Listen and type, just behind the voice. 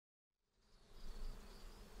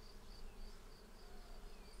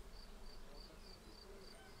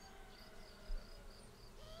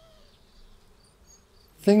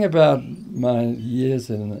thing about my years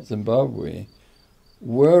in Zimbabwe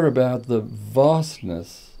were about the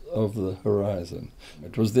vastness of the horizon.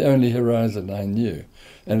 It was the only horizon I knew.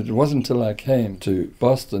 And it wasn't until I came to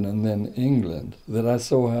Boston and then England that I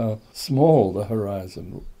saw how small the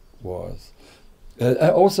horizon was.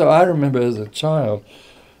 Also, I remember as a child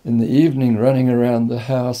in the evening running around the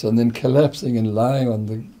house and then collapsing and lying on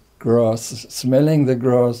the grass, smelling the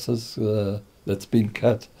grass that's been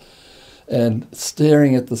cut, and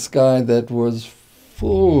staring at the sky that was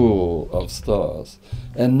full of stars.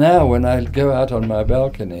 And now when I go out on my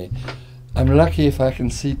balcony, I'm lucky if I can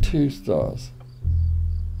see 2 stars.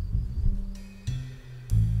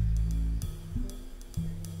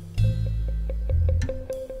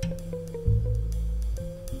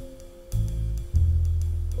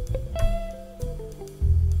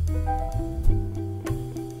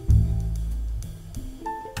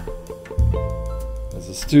 As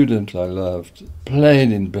a student, I loved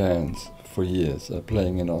playing in bands for years,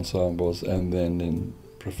 playing in ensembles and then in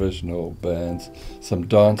professional bands, some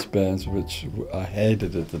dance bands, which I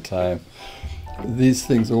hated at the time. These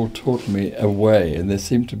things all taught me a way, and there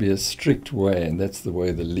seemed to be a strict way, and that's the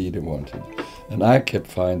way the leader wanted. And I kept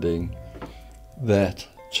finding that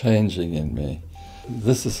changing in me.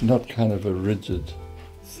 This is not kind of a rigid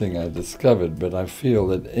thing I discovered, but I feel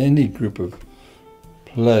that any group of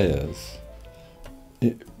players,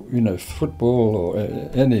 you know, football or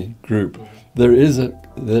any group, there is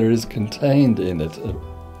contained in it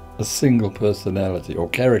a single personality or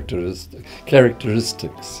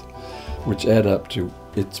characteristics which add up to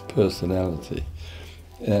its personality.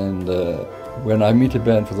 And when I meet a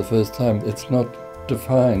band for the first time, it's not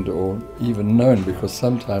defined or even known, because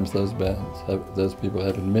sometimes those people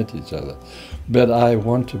haven't met each other. But I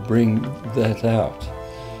want to bring that out,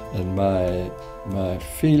 and my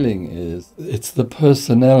feeling is it's the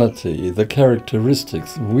personality, the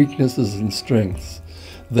characteristics, weaknesses and strengths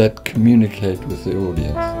that communicate with the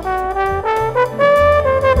audience.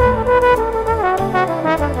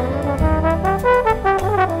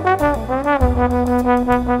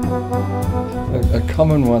 A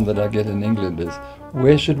common one that I get in England is,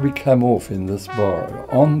 where should we come off in this bar?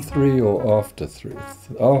 On 3 or after 3?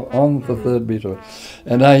 On the third beat?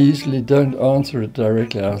 And I usually don't answer it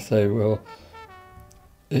directly. I'll say, well,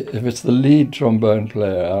 if it's the lead trombone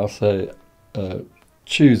player, I'll say,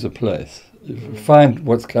 choose a place. Find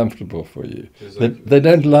what's comfortable for you. They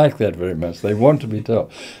don't like that very much. They want to be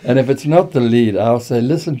told. And if it's not the lead, I'll say,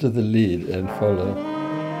 listen to the lead and follow.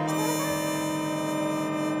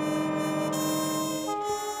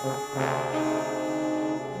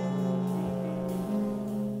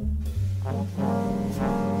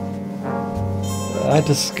 I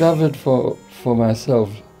discovered for myself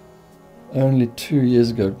only 2 years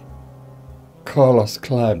ago Carlos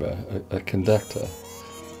Kleiber, a conductor.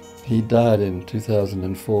 He died in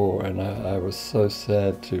 2004, and I was so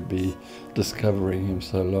sad to be discovering him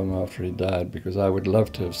so long after he died, because I would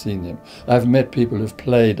love to have seen him. I've met people who've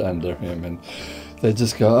played under him, and they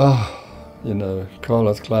just go, oh, you know,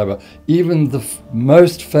 Carlos Kleiber. Even the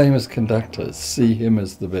most famous conductors see him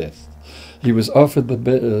as the best. He was offered the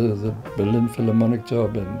Berlin Philharmonic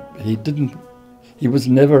job, and he was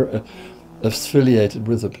never affiliated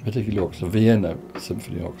with a particular orchestra, Vienna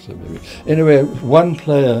Symphony Orchestra maybe. Anyway, one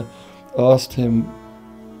player asked him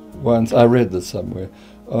once, I read this somewhere,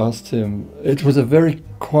 asked him, it was a very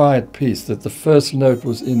quiet piece, that the first note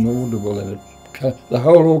was inaudible, and the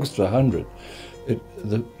whole orchestra, 100,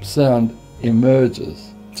 the sound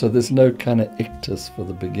emerges, so there's no kind of ictus for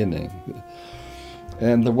the beginning.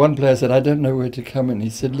 And the one player said, I don't know where to come in. He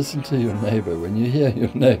said, listen to your neighbor. When you hear your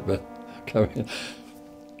neighbor come in.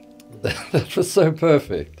 That was so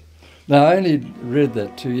perfect. Now, I only read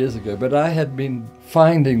that 2 years ago, but I had been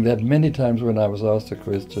finding that many times when I was asked a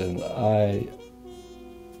question, I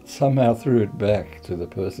somehow threw it back to the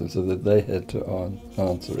person so that they had to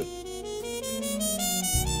answer it.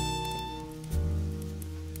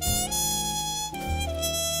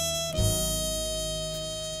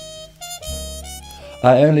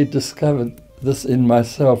 I only discovered this in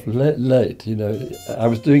myself late, you know. I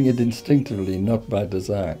was doing it instinctively, not by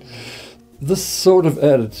design. This sort of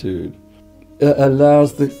attitude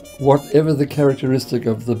allows whatever the characteristic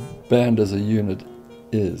of the band as a unit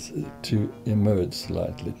is to emerge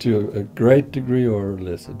slightly, to a great degree or a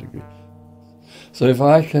lesser degree. So if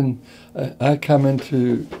I come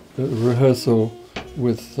into a rehearsal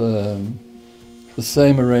with the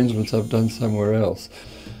same arrangements I've done somewhere else,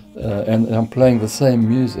 and I'm playing the same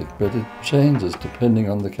music, but it changes depending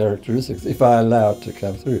on the characteristics, if I allow it to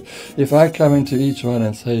come through. If I come into each one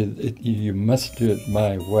and say, you must do it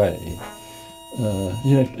my way,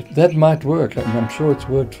 You know, that might work. I mean, I'm sure it's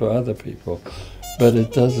worked for other people, but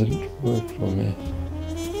it doesn't work for me.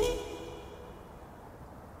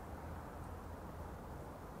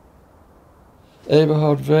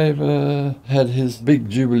 Eberhard Weber had his big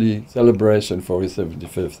Jubilee celebration for his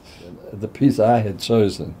 75th. The piece I had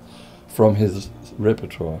chosen from his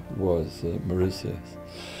repertoire was Mauritius.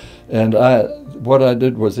 And what I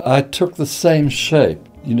did was I took the same shape,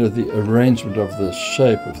 you know, the arrangement of the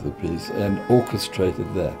shape of the piece, and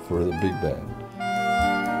orchestrated that for the big band.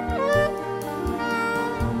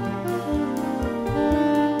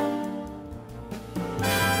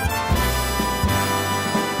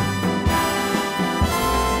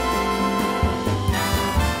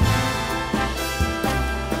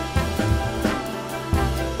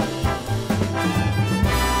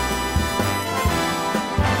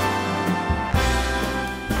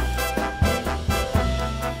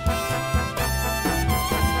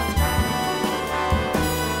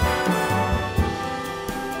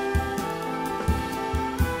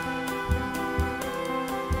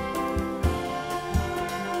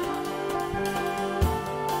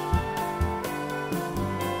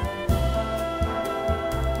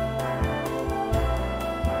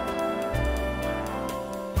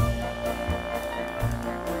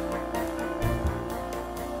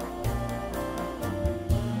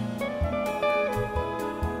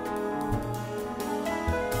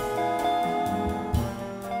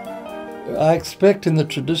 I expect in the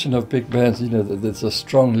tradition of big bands, you know, that there's a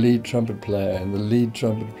strong lead trumpet player, and the lead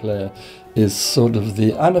trumpet player is sort of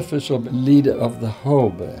the unofficial leader of the whole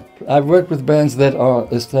band. I've worked with bands that are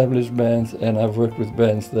established bands, and I've worked with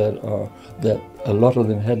bands that a lot of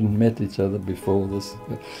them hadn't met each other before this.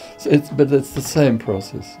 But it's the same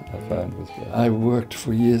process I found with bands. I worked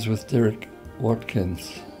for years with Derek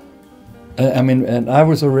Watkins. I mean, and I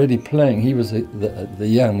was already playing. He was the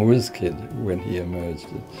young whiz kid when he emerged.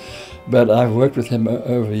 But I've worked with him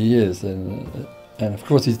over years, and of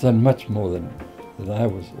course he's done much more than I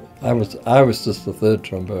was. I was just the third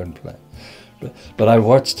trombone player, but I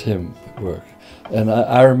watched him work, and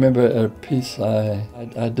I remember a piece.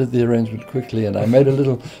 I did the arrangement quickly, and I made a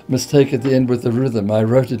little mistake at the end with the rhythm. I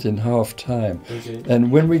wrote it in half time, okay.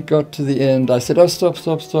 And when we got to the end, I said, "Oh, stop,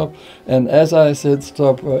 stop, stop!" And as I said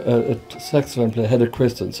stop, a saxophone player had a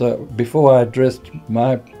question. So before I addressed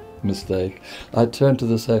my mistake, I turned to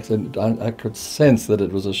the sax, and I could sense that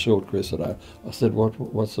it was a short question. I said,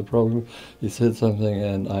 what's the problem? He said something,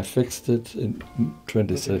 and I fixed it in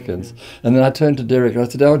 20 seconds. And then I turned to Derek, and I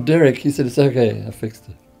said, "Oh, Derek," he said, "It's okay, I fixed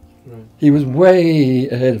it." Right. He was way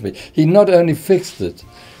ahead of me. He not only fixed it,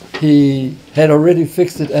 he had already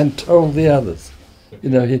fixed it and told the others.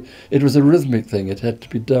 You know, it was a rhythmic thing. It had to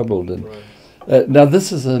be doubled. And right. Now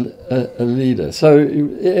this is a leader. So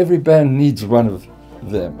every band needs one of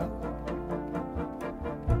them.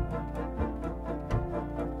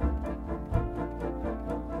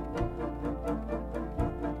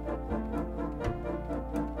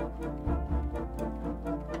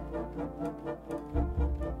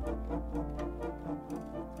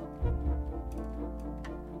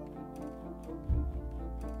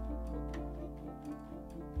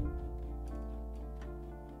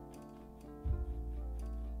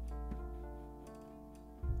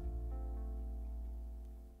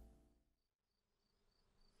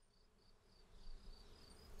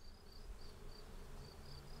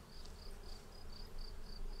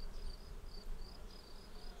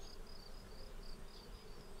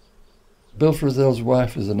 Bill Frisell's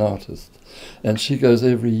wife is an artist, and she goes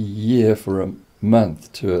every year for a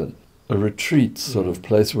month to a retreat sort of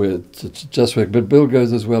place where it's just work. But Bill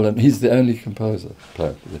goes as well, and he's the only composer,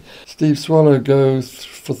 apparently. Steve Swallow goes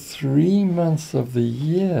for 3 months of the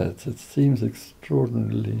year. It seems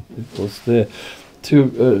extraordinarily it was there,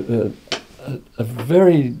 to a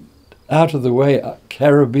very out-of-the-way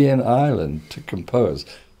Caribbean island to compose.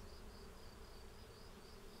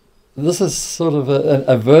 This is sort of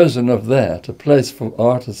a version of that, a place for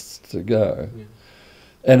artists to go. Yeah.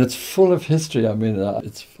 And it's full of history. I mean,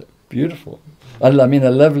 it's beautiful. I mean, a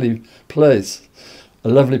lovely place, a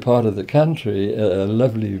lovely part of the country, a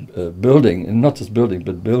lovely building, and not just building,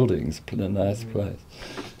 but buildings, a nice place.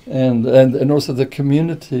 And also the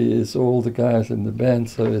community is all the guys in the band,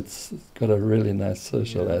 so it's got a really nice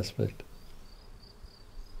social aspect.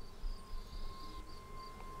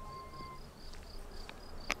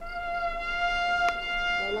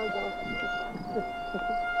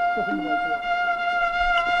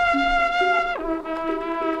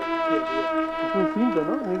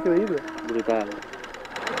 Brutal.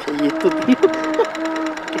 ¿Y esto, tío?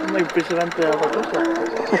 ¿Qué es más impresionante de la cosa?